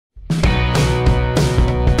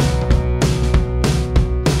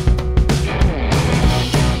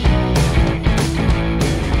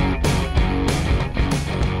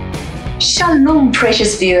Shalom,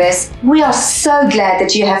 precious viewers. We are so glad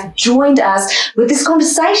that you have joined us with this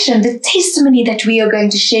conversation, the testimony that we are going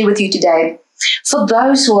to share with you today. For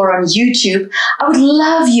those who are on YouTube, I would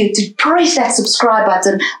love you to press that subscribe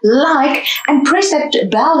button, like, and press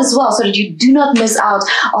that bell as well so that you do not miss out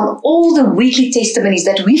on all the weekly testimonies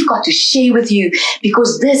that we've got to share with you,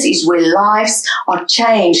 because this is where lives are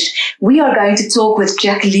changed. We are going to talk with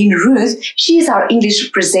Jacqueline Ruth. She is our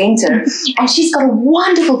English presenter, and she's got a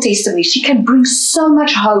wonderful testimony. She can bring so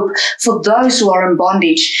much hope for those who are in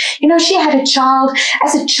bondage. You know, she had a child.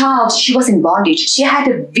 As a child, she was in bondage. She had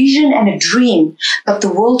a vision and a dream, but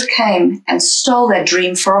the world came and stole that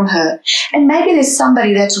dream from her. And maybe there's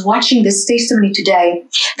somebody that's watching this testimony today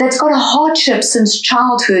that's got a hardship since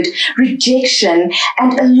childhood, rejection,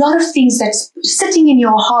 and a lot of things that's sitting in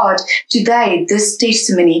your heart. Today, this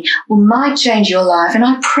testimony might change your life. And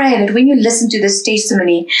I pray that when you listen to this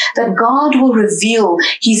testimony, that God will reveal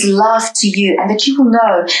His love to you, and that you will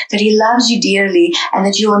know that He loves you dearly, and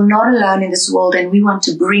that you are not alone in this world. And we want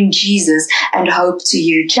to bring Jesus and hope to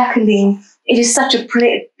you. Jacqueline, it is such a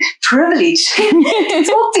privilege to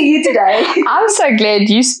talk to you today. I'm so glad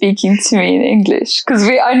you're speaking to me in English, because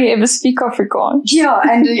we only ever speak Afrikaans. Yeah,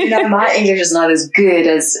 and you know, my English is not as good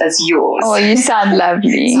as yours. Oh, you sound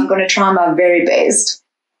lovely. So I'm going to try my very best.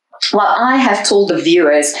 Well, I have told the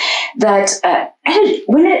viewers that as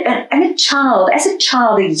a child,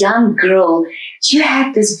 a young girl, you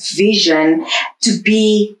had this vision to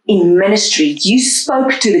be in ministry. You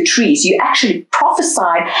spoke to the trees. You actually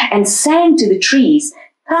prophesied and sang to the trees.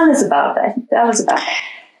 Tell us about that.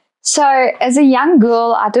 So as a young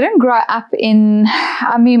girl, I didn't grow up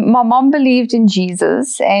my mom believed in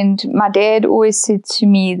Jesus, and my dad always said to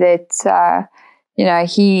me that,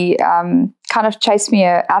 he kind of chased me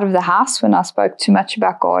out of the house when I spoke too much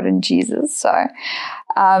about God and Jesus. So,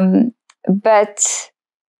 but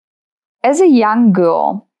as a young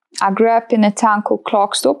girl, I grew up in a town called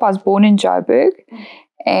Klerksdorp. I was born in Joburg,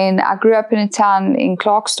 and I grew up in a town in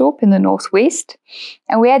Klerksdorp in the northwest.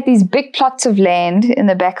 And we had these big plots of land in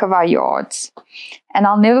the back of our yards. And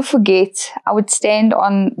I'll never forget, I would stand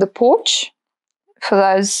on the porch. For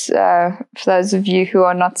those of you who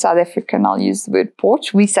are not South African, I'll use the word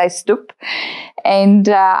porch. We say stoep. And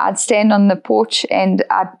I'd stand on the porch and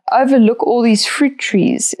I'd overlook all these fruit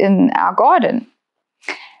trees in our garden.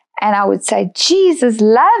 And I would say, Jesus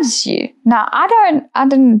loves you. Now, I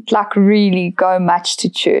didn't like really go much to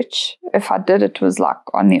church. If I did, it was like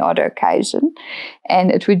on the odd occasion.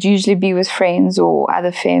 And it would usually be with friends or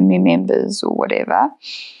other family members or whatever.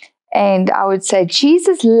 And I would say,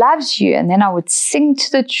 Jesus loves you. And then I would sing to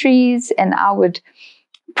the trees and I would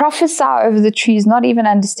prophesy over the trees, not even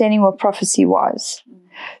understanding what prophecy was.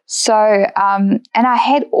 So, and I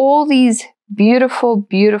had all these beautiful,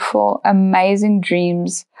 beautiful, amazing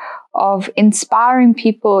dreams of inspiring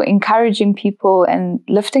people, encouraging people, and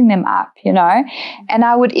lifting them up, you know. And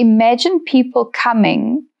I would imagine people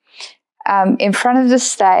coming in front of the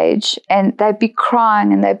stage, and they'd be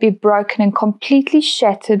crying and they'd be broken and completely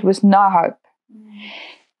shattered with no hope.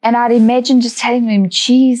 And I'd imagine just telling them,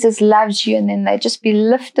 Jesus loves you, and then they'd just be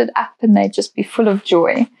lifted up and they'd just be full of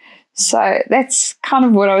joy. So that's kind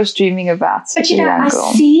of what I was dreaming about. But you know, I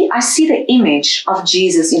see the image of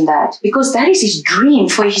Jesus in that, because that is His dream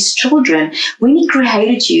for His children. When He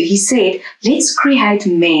created you, He said, let's create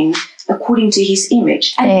men according to His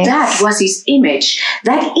image. And yes, that was His image.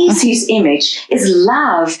 That is His image, is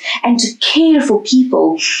love and to care for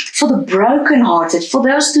people, for the brokenhearted, for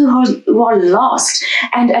those who are lost,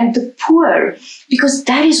 and the poor, because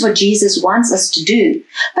that is what Jesus wants us to do.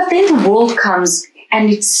 But then the world comes and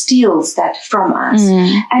it steals that from us.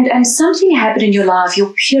 And something happened in your life.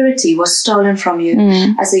 Your purity was stolen from you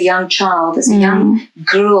as a young child, as a young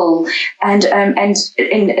girl. And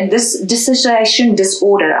this dissociation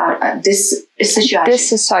disorder,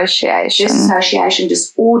 disassociation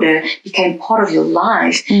disorder became part of your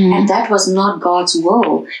life. And that was not God's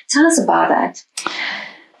will. Tell us about that.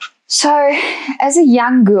 So as a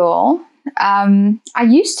young girl, I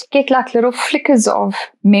used to get like little flickers of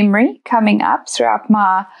memory coming up throughout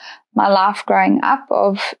my life growing up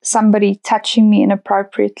of somebody touching me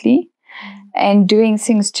inappropriately and doing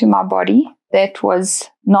things to my body that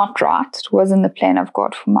was not right. It wasn't the plan of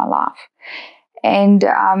God for my life. And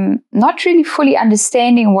not really fully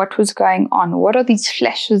understanding what was going on. What are these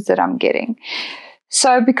flashes that I'm getting?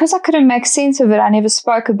 So because I couldn't make sense of it, I never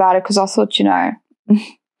spoke about it, because I thought,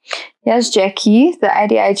 here's Jackie, the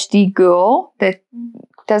ADHD girl that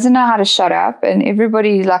doesn't know how to shut up, and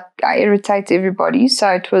everybody, like, I irritate everybody. So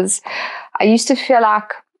I used to feel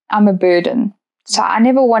like I'm a burden. So I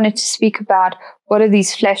never wanted to speak about what are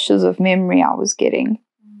these flashes of memory I was getting.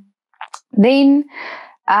 Then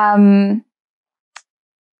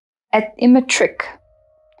in matric,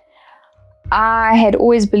 I had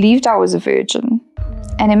always believed I was a virgin.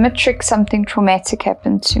 And in matric, something traumatic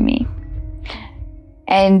happened to me.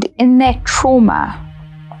 And in that trauma,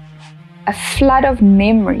 a flood of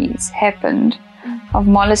memories happened of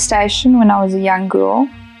molestation when I was a young girl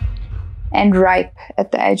and rape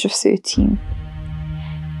at the age of 13.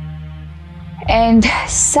 And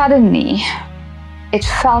suddenly, it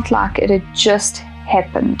felt like it had just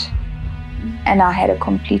happened. And I had a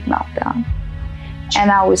complete meltdown.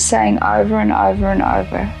 And I was saying over and over and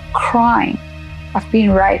over, crying, I've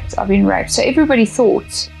been raped, I've been raped. So everybody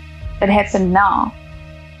thought it happened now.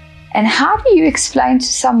 And how do you explain to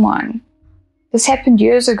someone, this happened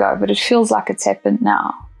years ago, but it feels like it's happened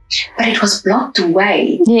now? But it was blocked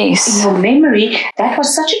away. Yes. In your memory, that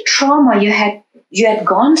was such a trauma you had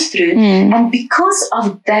gone through. And because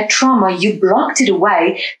of that trauma, you blocked it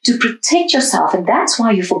away to protect yourself. And that's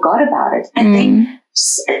why you forgot about it. And then,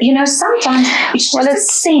 you know, sometimes it's just a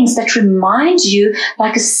sense that reminds you,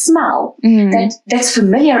 like a smell that's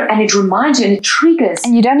familiar, and it reminds you and it triggers.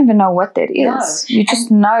 And you don't even know what that is. No. You just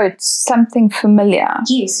know it's something familiar.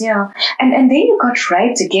 Yes, yeah. And then you got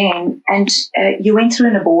raped again, and you went through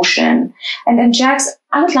an abortion. And Jax,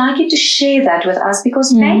 I would like you to share that with us,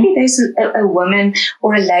 because maybe there's a woman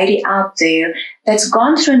or a lady out there that's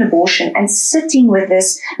gone through an abortion and sitting with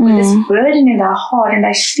this burden in their heart, and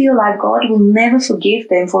they feel like God will never forgive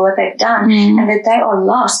them for what they've done and that they are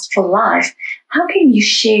lost for life. How can you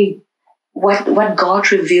share what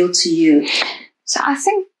God revealed to you? So I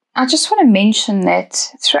think I just want to mention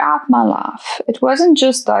that throughout my life, it wasn't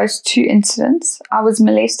just those 2 incidents. I was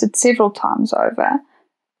molested several times over,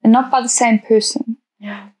 and not by the same person.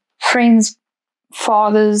 Yeah. Friends,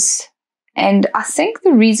 fathers. And I think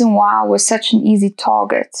the reason why I was such an easy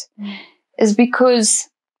target is because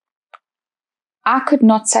I could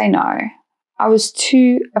not say no. I was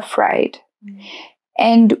too afraid.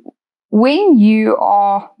 And when you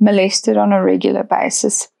are molested on a regular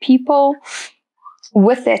basis, people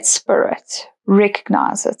with that spirit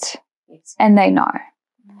recognize it, and they know.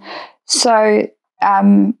 So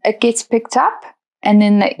it gets picked up, and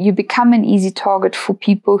then you become an easy target for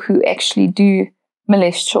people who actually do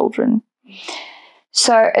molest children.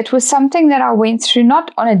 So it was something that I went through,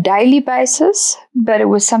 not on a daily basis, but it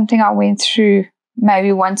was something I went through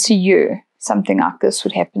maybe once a year. Something like this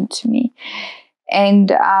would happen to me.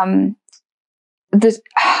 And I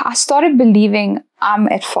started believing I'm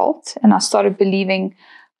at fault, and I started believing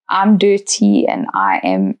I'm dirty and I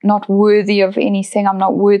am not worthy of anything. I'm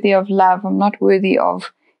not worthy of love. I'm not worthy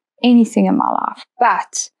of anything in my life.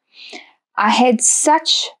 But I had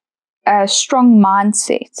such a strong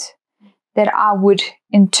mindset that I would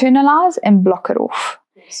internalize and block it off.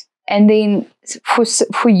 Yes. And then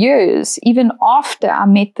for years, even after I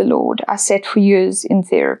met the Lord, I sat for years in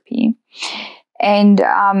therapy. And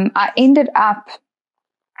I ended up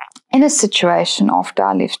in a situation after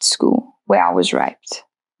I left school where I was raped.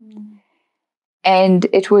 And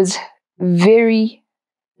it was very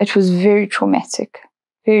traumatic,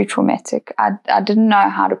 very traumatic. I didn't know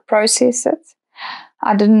how to process it.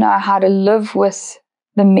 I didn't know how to live with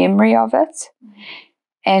the memory of it.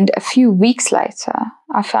 And a few weeks later,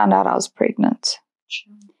 I found out I was pregnant.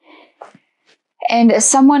 And as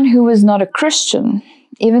someone who was not a Christian,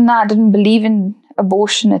 even though I didn't believe in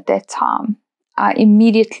abortion at that time, I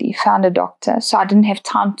immediately found a doctor. So I didn't have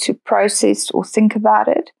time to process or think about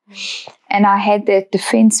it. And I had that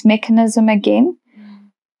defense mechanism again.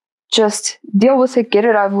 Just deal with it, get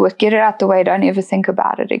it over with, get it out the way, don't ever think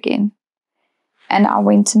about it again. And I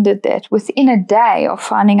went and did that. Within a day of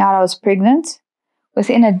finding out I was pregnant,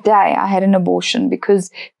 within a day I had an abortion,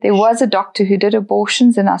 because there was a doctor who did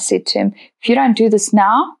abortions, and I said to him, if you don't do this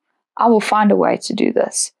now, I will find a way to do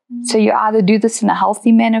this. So you either do this in a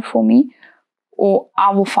healthy manner for me, or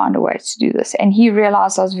I will find a way to do this. And he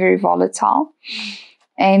realized I was very volatile.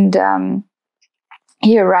 And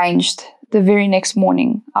he arranged the very next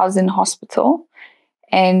morning. I was in hospital,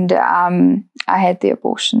 and I had the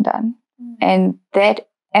abortion done. And that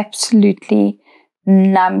absolutely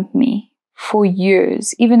numbed me for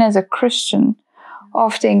years, even as a Christian,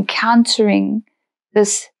 after encountering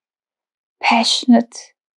this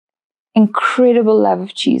passionate, incredible love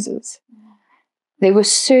of Jesus. There were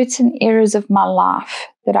certain areas of my life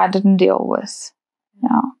that I didn't deal with.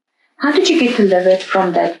 Yeah. How did you get delivered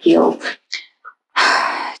from that guilt?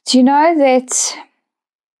 Do you know that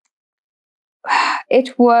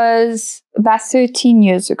it was about 13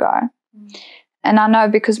 years ago? And I know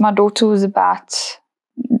because my daughter was about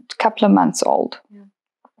a couple of months old.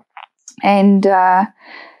 And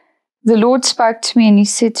the Lord spoke to me and he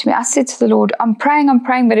said to me, I said to the Lord, I'm praying,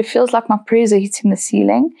 but it feels like my prayers are hitting the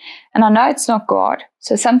ceiling. And I know it's not God.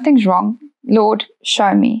 So something's wrong. Lord,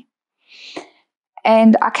 show me.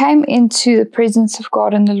 And I came into the presence of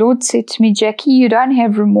God and the Lord said to me, Jackie, you don't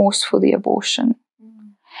have remorse for the abortion.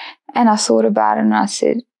 And I thought about it and I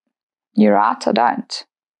said, you're right, I don't.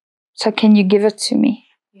 So can you give it to me?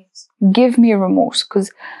 Yes. Give me remorse,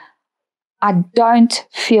 because I don't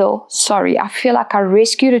feel sorry. I feel like I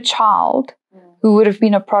rescued a child who would have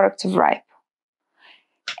been a product of rape.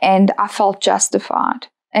 And I felt justified.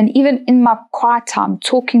 And even in my quiet time,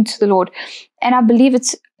 talking to the Lord, and I believe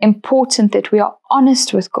it's important that we are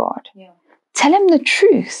honest with God. Yeah. Tell him the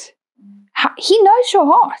truth. He knows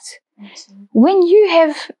your heart. Absolutely. When you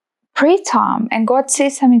have prayer time and God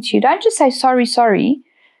says something to you, don't just say, sorry.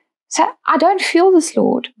 Say, I don't feel this,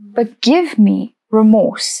 Lord, but give me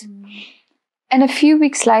remorse. And a few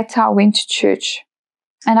weeks later, I went to church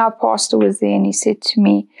and our pastor was there and he said to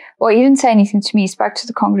me, well, he didn't say anything to me. He spoke to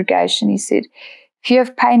the congregation. He said, if you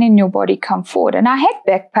have pain in your body, come forward. And I had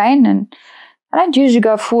back pain and I don't usually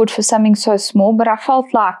go forward for something so small, but I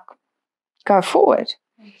felt like, go forward.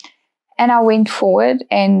 And I went forward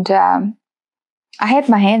and I had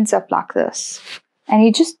my hands up like this. And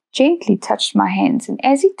he just gently touched my hands. And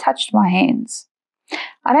as he touched my hands,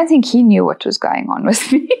 I don't think he knew what was going on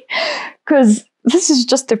with me, because this is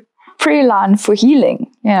just a prayer line for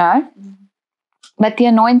healing, you know. But the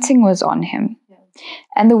anointing was on him.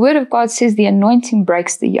 And the word of God says the anointing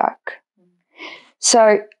breaks the yoke.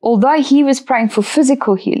 So although he was praying for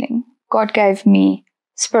physical healing, God gave me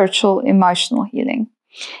spiritual, emotional healing.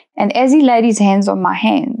 And as he laid his hands on my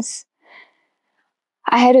hands,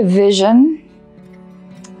 I had a vision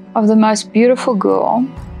of the most beautiful girl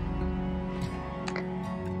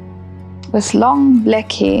with long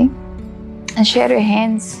black hair, and she had her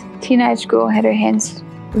hands, teenage girl had her hands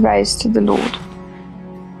raised to the Lord,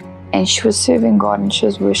 and she was serving God and she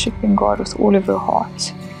was worshiping God with all of her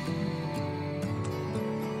heart.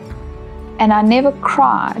 And I never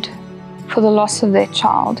cried for the loss of that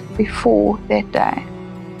child before that day,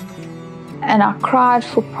 and I cried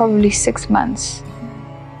for probably 6 months.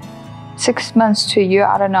 6 months to a year,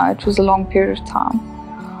 I don't know, it was a long period of time,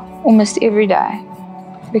 almost every day,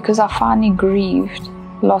 because I finally grieved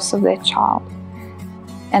the loss of that child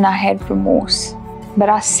and I had remorse. But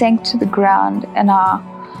I sank to the ground and I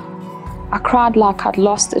cried like I'd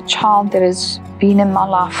lost a child that has been in my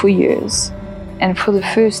life for years. And for the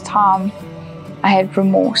first time, I had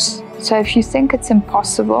remorse. So if you think it's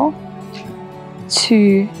impossible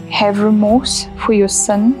to have remorse for your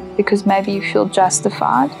sin because maybe you feel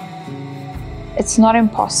justified, it's not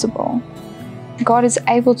impossible. God is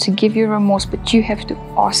able to give you remorse, but you have to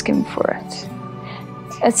ask him for it.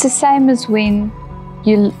 It's the same as when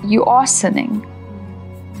you are sinning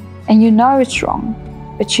and you know it's wrong,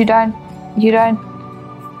 but you don't,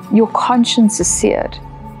 your conscience is seared.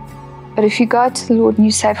 But if you go to the Lord and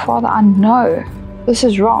you say, Father, I know this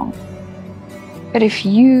is wrong, but if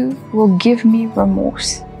you will give me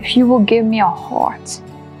remorse, if you will give me a heart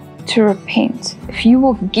to repent, if you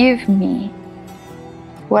will give me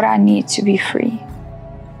what I need to be free,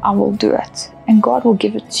 I will do it. And God will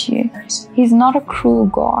give it to you. He's not a cruel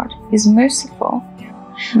God. He's merciful.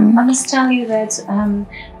 I must tell you that, and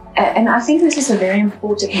I think this is a very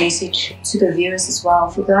important message to the viewers as well.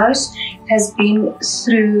 For those who has been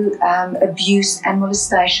through abuse and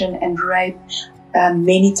molestation and rape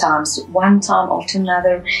many times, one time after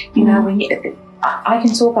another, you know, when I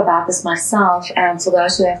can talk about this myself, and for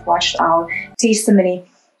those who have watched our testimony,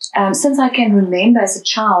 since I can remember as a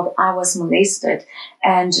child, I was molested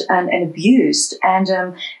and abused, and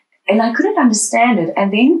I couldn't understand it.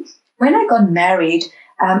 And then when I got married,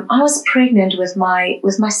 I was pregnant with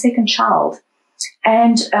my second child,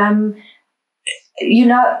 and you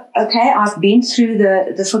know, okay, I've been through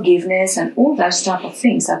the forgiveness and all those type of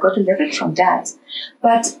things. I got delivered from that,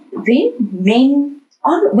 but then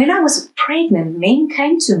when I was pregnant, men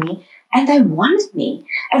came to me and they wanted me.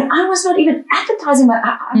 And I was not even advertising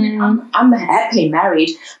I'm happily married,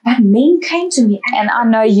 but men came to me. And I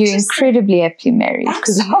know you're incredibly happily married,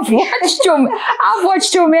 because I've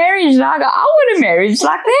watched your marriage and I go, I want a marriage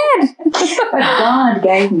like that. But God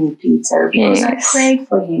gave me Peter, because I prayed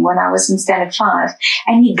for him when I was in standard 5,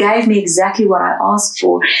 and he gave me exactly what I asked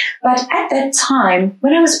for. But at that time,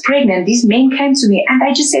 when I was pregnant, these men came to me and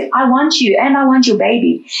they just said, I want you and I want your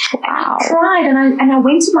baby. Wow. I cried and I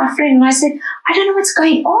went to my friend and I said, I don't know what's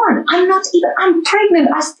going on. I'm pregnant.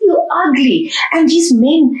 I feel ugly. And these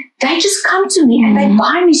men, they just come to me and they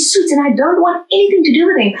buy me suits and I don't want anything to do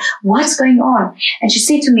with them. What's going on? And she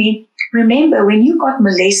said to me, remember, when you got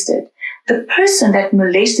molested, the person that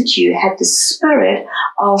molested you had the spirit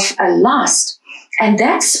of a lust. And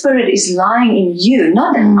that spirit is lying in you.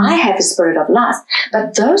 Not that I have a spirit of lust,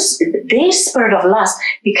 but their spirit of lust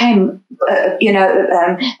became,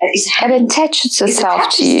 it attaches itself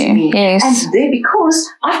to you. me. Yes. And because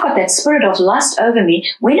I've got that spirit of lust over me,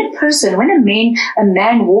 when a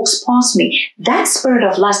man walks past me, that spirit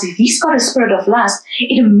of lust, if he's got a spirit of lust,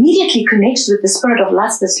 it immediately connects with the spirit of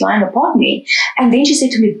lust that's lying upon me. And then she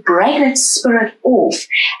said to me, break that spirit off.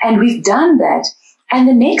 And we've done that. And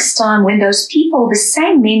the next time when those people, the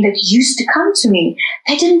same men that used to come to me,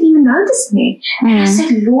 they didn't even notice me. And I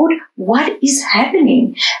said, Lord, what is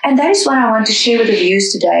happening? And that is what I want to share with the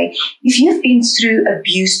viewers today. If you've been through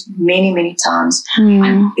abuse many, many times,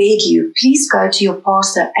 I beg you, please go to your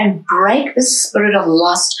pastor and break the spirit of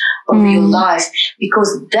lust over your life,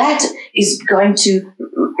 because that is going to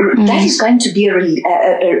be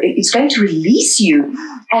it's going to release you,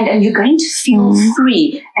 and you're going to feel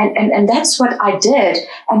free, and that's what I did,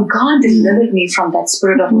 and God delivered me from that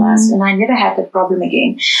spirit of lust, and I never had that problem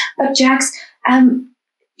again. But Jax, the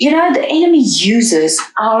enemy uses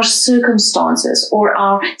our circumstances or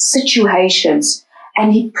our situations,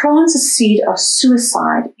 and he plants a seed of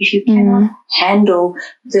suicide if you cannot handle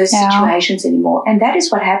the situations anymore. And that is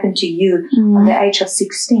what happened to you on the age of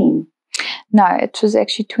 16. No, it was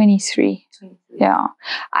actually 23. Yeah.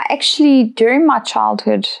 I actually, during my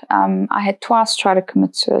childhood, I had twice tried to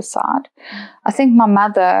commit suicide. I think my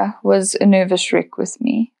mother was a nervous wreck with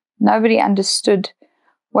me. Nobody understood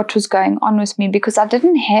what was going on with me because I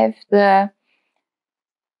didn't have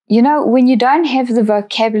when you don't have the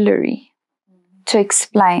vocabulary to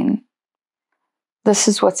explain, this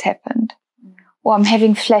is what's happened. Or I'm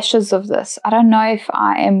having flashes of this. I don't know if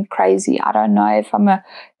I am crazy. I don't know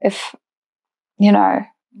if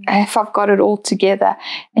I've got it all together.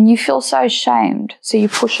 And you feel so ashamed, so you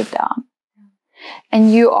push it down.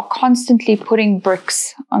 And you are constantly putting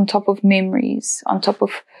bricks on top of memories, on top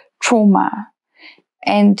of trauma.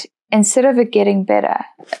 And instead of it getting better,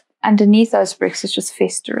 underneath those bricks is just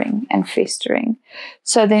festering and festering.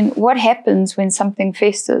 So then what happens when something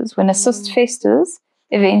festers? When a cyst festers,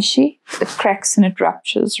 eventually it cracks and it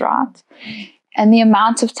ruptures, right? And the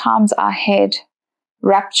amount of times I had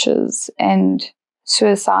ruptures and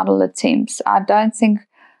suicidal attempts, I don't think,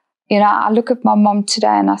 I look at my mom today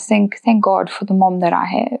and I think, thank God for the mom that I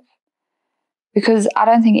have. Because I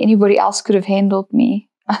don't think anybody else could have handled me.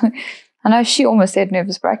 I know she almost had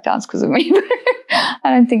nervous breakdowns because of me, but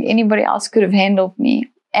I don't think anybody else could have handled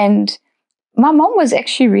me. And my mom was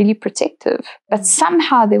actually really protective, but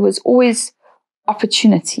somehow there was always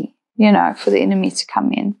opportunity, for the enemy to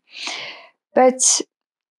come in. But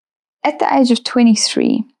at the age of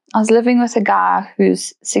 23, I was living with a guy who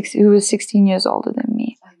was 16 years older than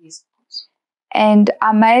me. And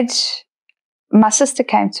my sister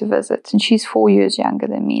came to visit, and she's 4 years younger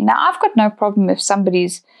than me. Now, I've got no problem if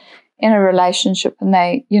somebody's in a relationship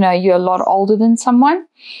and you're a lot older than someone,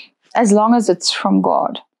 as long as it's from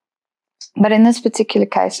God. But in this particular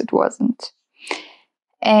case, it wasn't.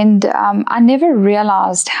 And I never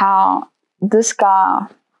realized how this guy,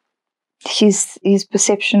 his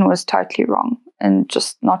perception was totally wrong and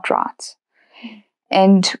just not right.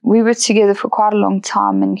 And we were together for quite a long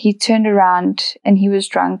time, and he turned around and he was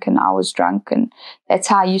drunk and I was drunk, and that's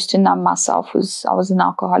how I used to numb myself. I was an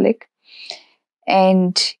alcoholic.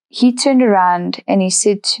 And he turned around and he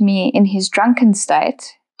said to me in his drunken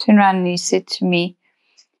state, he said to me,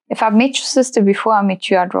 if I'd met your sister before I met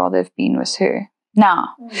you, I'd rather have been with her. Now,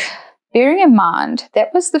 bearing in mind,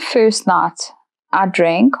 that was the first night I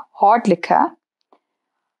drank hard liquor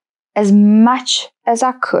as much as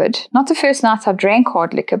I could. Not the first night I drank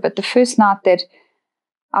hard liquor, but the first night that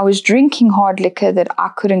I was drinking hard liquor that I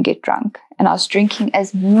couldn't get drunk. And I was drinking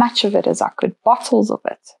as much of it as I could, bottles of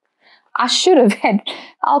it. I should have had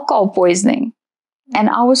alcohol poisoning, and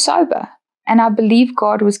I was sober. And I believe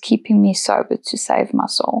God was keeping me sober to save my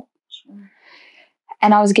soul.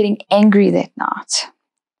 And I was getting angry that night.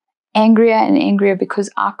 Angrier and angrier because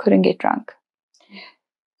I couldn't get drunk.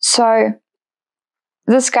 So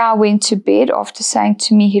this guy went to bed after saying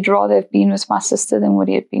to me he'd rather have been with my sister than what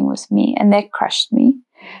he had been with me. And that crushed me,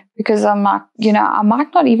 because I'm like, I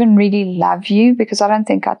might not even really love you, because I don't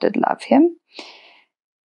think I did love him.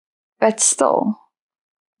 But still,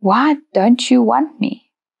 why don't you want me?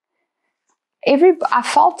 I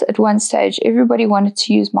felt at one stage everybody wanted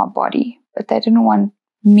to use my body, but they didn't want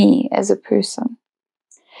me as a person.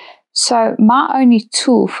 So my only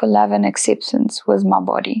tool for love and acceptance was my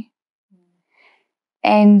body.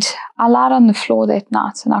 And I lied on the floor that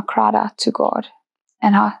night and I cried out to God.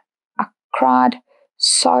 And I cried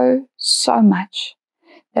so much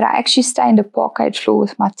that I actually stained a parquet floor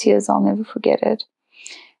with my tears. I'll never forget it.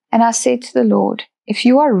 And I said to the Lord, if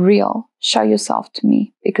you are real, show yourself to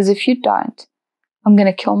me. Because if you don't, I'm going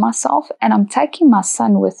to kill myself. And I'm taking my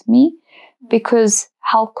son with me because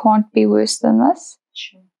hell can't be worse than this.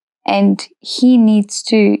 Sure. And he needs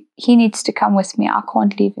to come with me. I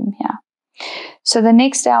can't leave him here. So the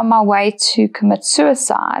next day on my way to commit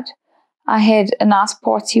suicide, I had a nice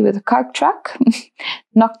party with a Coke truck,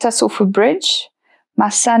 knocked us off a bridge. My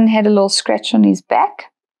son had a little scratch on his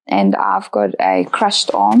back, and I've got a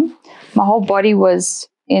crushed arm. My whole body was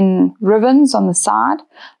in ribbons on the side.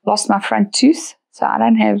 Lost my front tooth, so I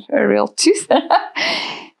don't have a real tooth.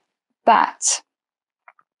 But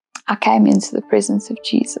I came into the presence of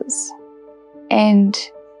Jesus, and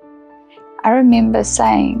I remember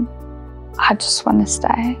saying, I just want to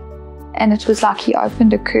stay. And it was like he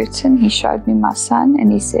opened a curtain, he showed me my son,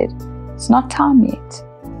 and he said, it's not time yet.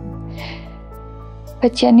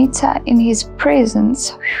 But Janita, in his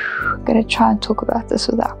presence, I'm going to try and talk about this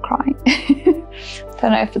without crying.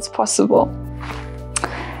 Don't know if it's possible.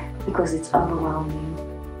 Because it's overwhelming.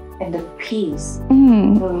 And the peace, the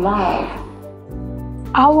love.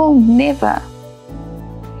 I will never.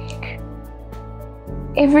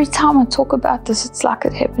 Every time I talk about this, it's like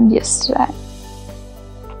it happened yesterday.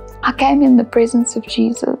 I came in the presence of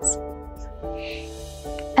Jesus,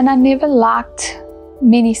 and I never liked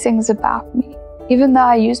many things about me. Even though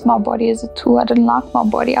I used my body as a tool, I didn't like my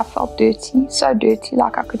body. I felt dirty, so dirty,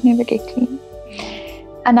 like I could never get clean.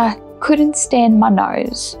 And I couldn't stand my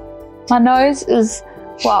nose. My nose is,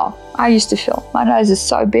 well, I used to feel my nose is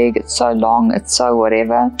so big, it's so long, it's so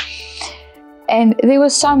whatever. And there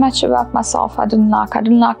was so much about myself I didn't like. I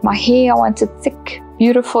didn't like my hair. I wanted thick,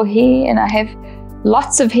 beautiful hair, and I have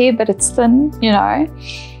lots of hair, but it's thin, you know.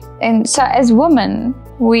 And so as women,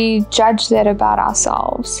 we judge that about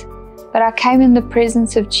ourselves. But I came in the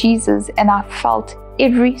presence of Jesus, and I felt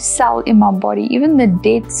every cell in my body, even the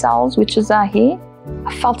dead cells, which is our hair.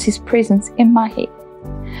 I felt his presence in my hair,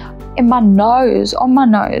 in my nose, on my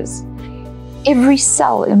nose, every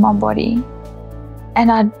cell in my body.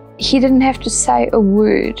 And he didn't have to say a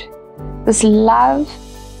word. This love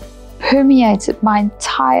permeated my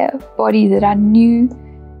entire body that I knew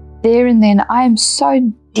there and then I am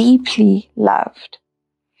so deeply loved.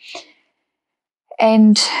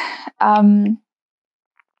 And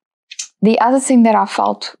the other thing that I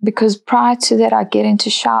felt, because prior to that I'd get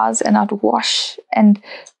into showers and I'd wash and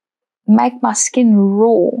make my skin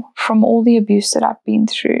raw from all the abuse that I've been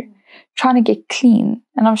through, trying to get clean.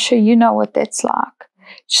 And I'm sure you know what that's like.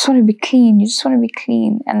 You just want to be clean. You just want to be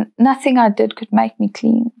clean. And nothing I did could make me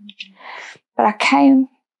clean. But I came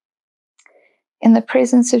in the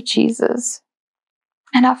presence of Jesus,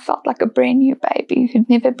 and I felt like a brand new baby who'd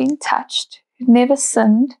never been touched, who'd never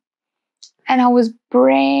sinned. And I was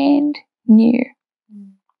brand new.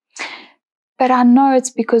 But I know it's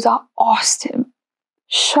because I asked him,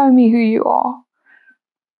 show me who you are.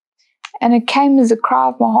 And it came as a cry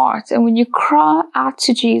of my heart. And when you cry out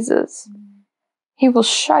to Jesus, he will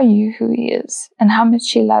show you who he is and how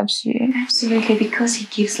much he loves you. Absolutely, because he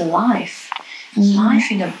gives life.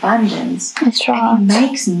 Life in abundance. That's right. And he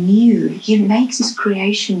makes new. He makes his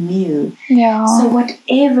creation new. Yeah. So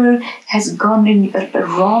whatever has gone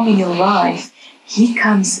wrong in your life, he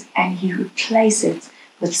comes and he replaces it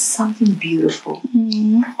with something beautiful.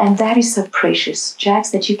 And that is so precious,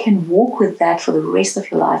 Jax, that you can walk with that for the rest of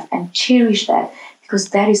your life and cherish that,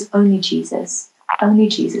 because that is only Jesus. Only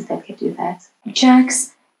Jesus that can do that.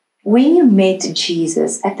 Jax, when you met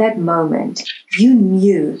Jesus at that moment, you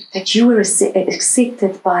knew that you were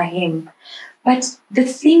accepted by him. But the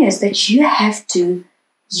thing is that you have to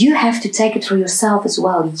take it for yourself as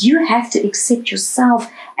well. You have to accept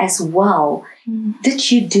yourself as well.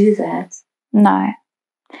 Did you do that? No.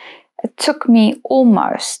 It took me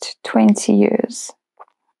almost 20 years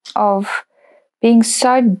of being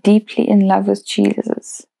so deeply in love with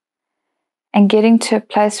Jesus and getting to a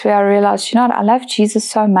place where I realized, you know what, I love Jesus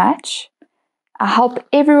so much. I help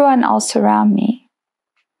everyone else around me,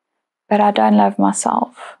 but I don't love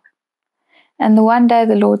myself. And the one day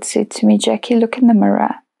the Lord said to me, Jackie, look in the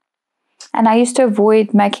mirror. And I used to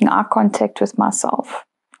avoid making eye contact with myself.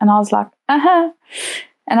 And I was like,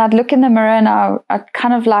 And I'd look in the mirror and I'd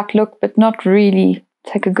kind of like look, but not really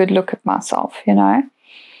take a good look at myself, you know.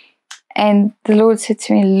 And the Lord said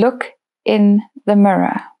to me, look in the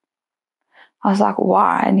mirror. I was like,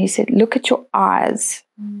 why? And he said, look at your eyes.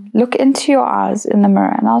 Look into your eyes in the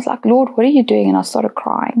mirror. And I was like, Lord, what are you doing? And I started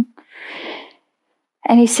crying.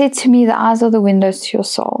 And he said to me, the eyes are the windows to your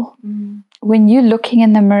soul. When you're looking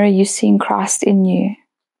in the mirror, you're seeing Christ in you.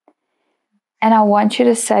 And I want you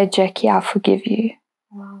to say, Jackie, I forgive you.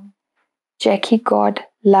 Wow. Jackie, God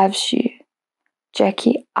loves you.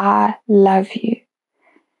 Jackie, I love you.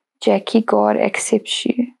 Jackie, God accepts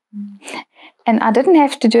you. And I didn't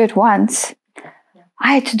have to do it once.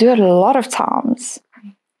 I had to do it a lot of times.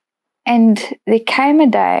 And there came a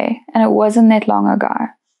day, and it wasn't that long ago,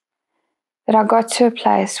 that I got to a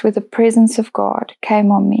place where the presence of God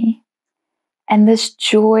came on me. And this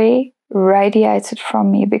joy radiated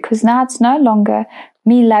from me, because now it's no longer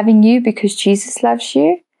me loving you because Jesus loves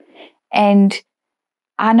you. And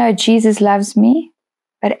I know Jesus loves me,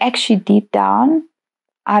 but actually deep down,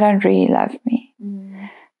 I don't really love me.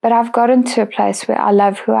 But I've gotten to a place where I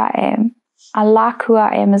love who I am. I like who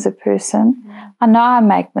I am as a person. I know I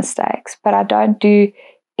make mistakes, but I don't do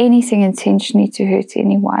anything intentionally to hurt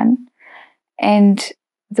anyone. And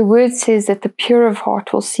the word says that the pure of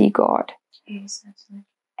heart will see God. Yes, absolutely.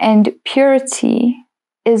 And purity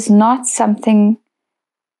is not something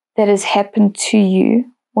that has happened to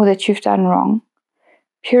you or that you've done wrong.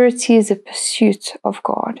 Purity is a pursuit of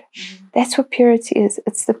God. That's what purity is.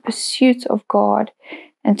 It's the pursuit of God,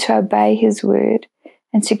 and to obey His word,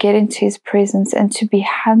 and to get into His presence, and to be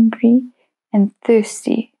hungry and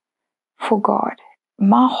thirsty for God.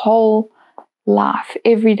 My whole life,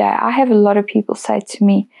 every day, I have a lot of people say to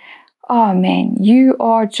me, oh man, you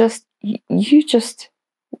just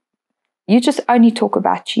only talk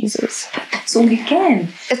about Jesus. That's all you can.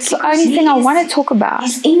 It's the only thing I want to talk about.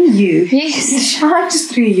 He's in you. Yes. He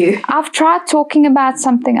shines through you. I've tried talking about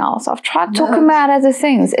something else. I've tried talking about other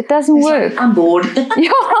things. It doesn't work. I'm bored.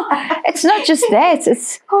 Yeah, it's not just that.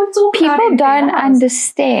 It's people don't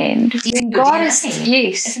understand. When God is,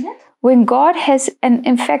 yes. Isn't it? When God has, and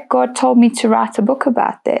in fact, God told me to write a book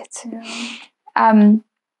about that. Yeah.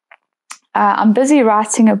 I'm busy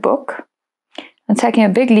writing a book. I'm taking a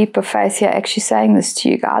big leap of faith here, actually saying this to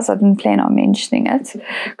you guys. I didn't plan on mentioning it,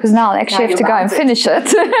 because now I'll actually have to go and finish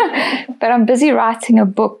it. But I'm busy writing a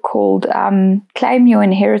book called Claim Your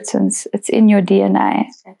Inheritance. It's in your DNA.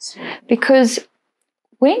 Absolutely. Because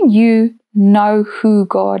when you know who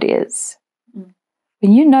God is,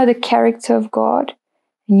 when you know the character of God,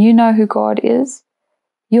 and you know who God is,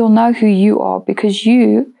 you'll know who you are, because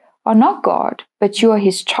you are not God, but you are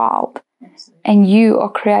His child. Absolutely. And you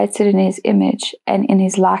are created in His image and in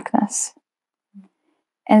His likeness.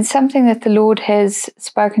 And something that the Lord has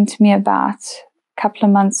spoken to me about a couple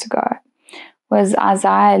of months ago was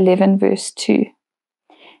Isaiah 11 verse 2.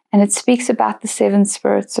 And it speaks about the 7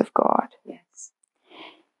 spirits of God. Yes.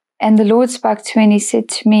 And the Lord spoke to me and He said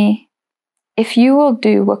to me, if you will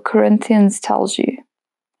do what Corinthians tells you,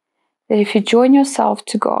 that if you join yourself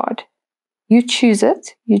to God, you choose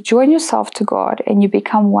it, you join yourself to God, and you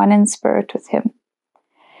become one in spirit with Him.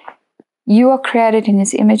 You are created in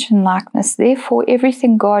His image and likeness. Therefore,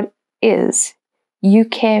 everything God is, you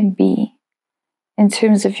can be in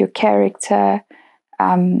terms of your character,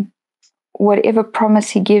 whatever promise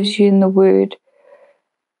He gives you in the Word.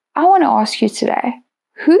 I want to ask you today,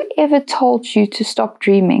 whoever told you to stop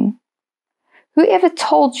dreaming? Whoever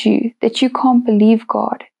told you that you can't believe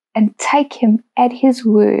God and take Him at His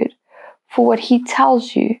word for what He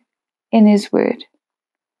tells you in His word?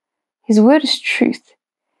 His word is truth.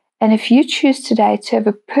 And if you choose today to have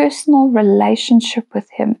a personal relationship with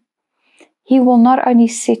Him, He will not only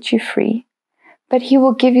set you free, but He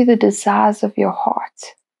will give you the desires of your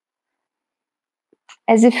heart.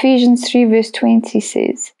 As Ephesians 3 verse 20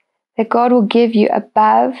 says, that God will give you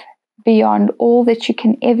above, beyond all that you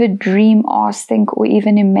can ever dream, ask, think, or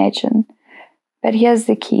even imagine. But here's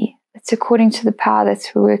the key. It's according to the power that's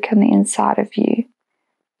at work on the inside of you.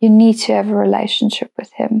 You need to have a relationship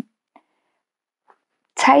with Him.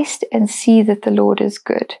 Taste and see that the Lord is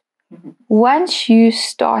good. Once you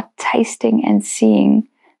start tasting and seeing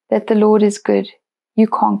that the Lord is good, you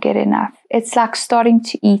can't get enough. It's like starting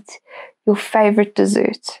to eat your favorite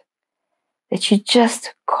dessert that you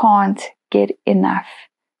just can't get enough.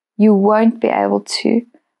 You won't be able to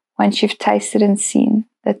once you've tasted and seen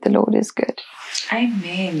that the Lord is good.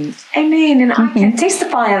 Amen. Amen. And I can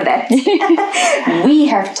testify on that. We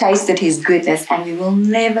have tasted His goodness and we will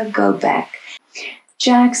never go back.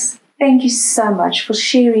 Jax, thank you so much for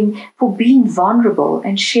sharing, for being vulnerable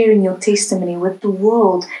and sharing your testimony with the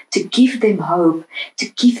world, to give them hope, to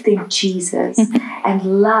give them Jesus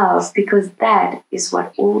and love, because that's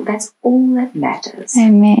all that matters.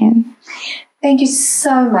 Amen. Thank you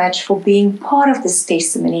so much for being part of this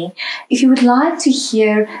testimony. If you would like to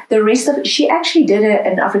hear the rest of it, she actually did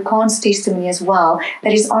an Afrikaans testimony as well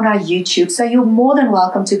that is on our YouTube. So you're more than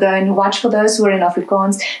welcome to go and watch, for those who are in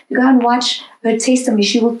Afrikaans, to go and watch her testimony.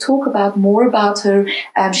 She will talk about more about her.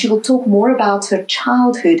 She will talk more about her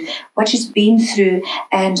childhood, what she's been through,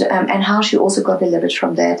 and how she also got delivered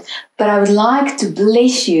from that. But I would like to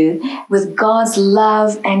bless you with God's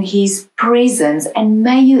love and His presence, and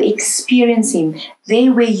may you experience Him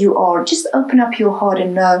there where you are. Just open up your heart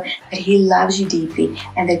and know that He loves you deeply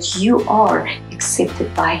and that you are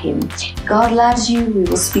accepted by Him. God loves you. We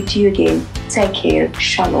will speak to you again. Take care.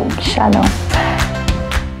 Shalom. Shalom.